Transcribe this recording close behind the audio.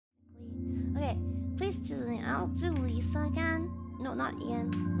Please do. I'll do Lisa again. No, not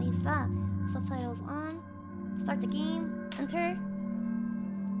Ian. Lisa. Subtitles on. Start the game. Enter.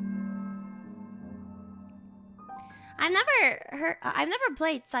 I've never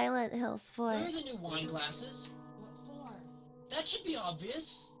played Silent Hills 4. Where are the new wine glasses? What for? That should be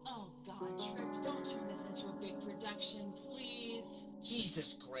obvious. Oh God, Trip, don't turn this into a big production, please.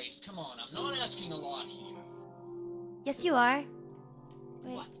 Jesus Grace, come on, I'm not asking a lot here. Yes, you are.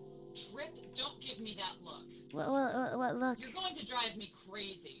 Wait. What? Trip, don't give me that look. What look? You're going to drive me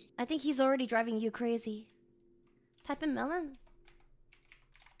crazy. I think he's already driving you crazy. Type in melon.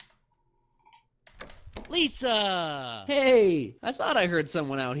 Lisa! Hey! I thought I heard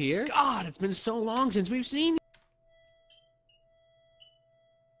someone out here. God, it's been so long since we've seen you.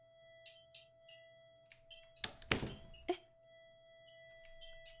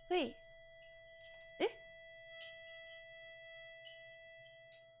 Wait. Wait.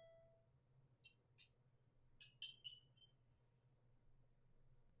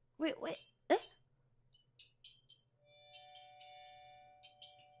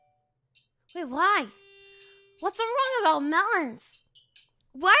 Wait, why? What's so wrong about melons?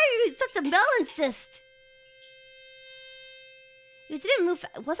 Why are you such a meloncist? You didn't move.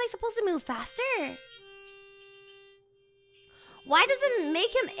 Was I supposed to move faster? Why does it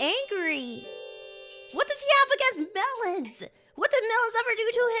make him angry? What does he have against melons? What did melons ever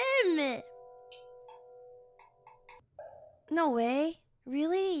do to him? No way.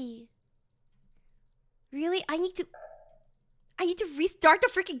 Really? Really? I need to restart the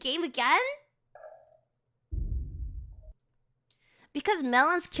freaking game again? Because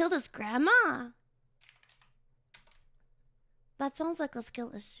melons killed his grandma? That sounds like a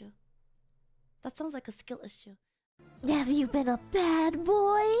skill issue. Have you been a bad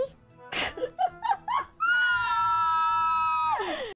boy?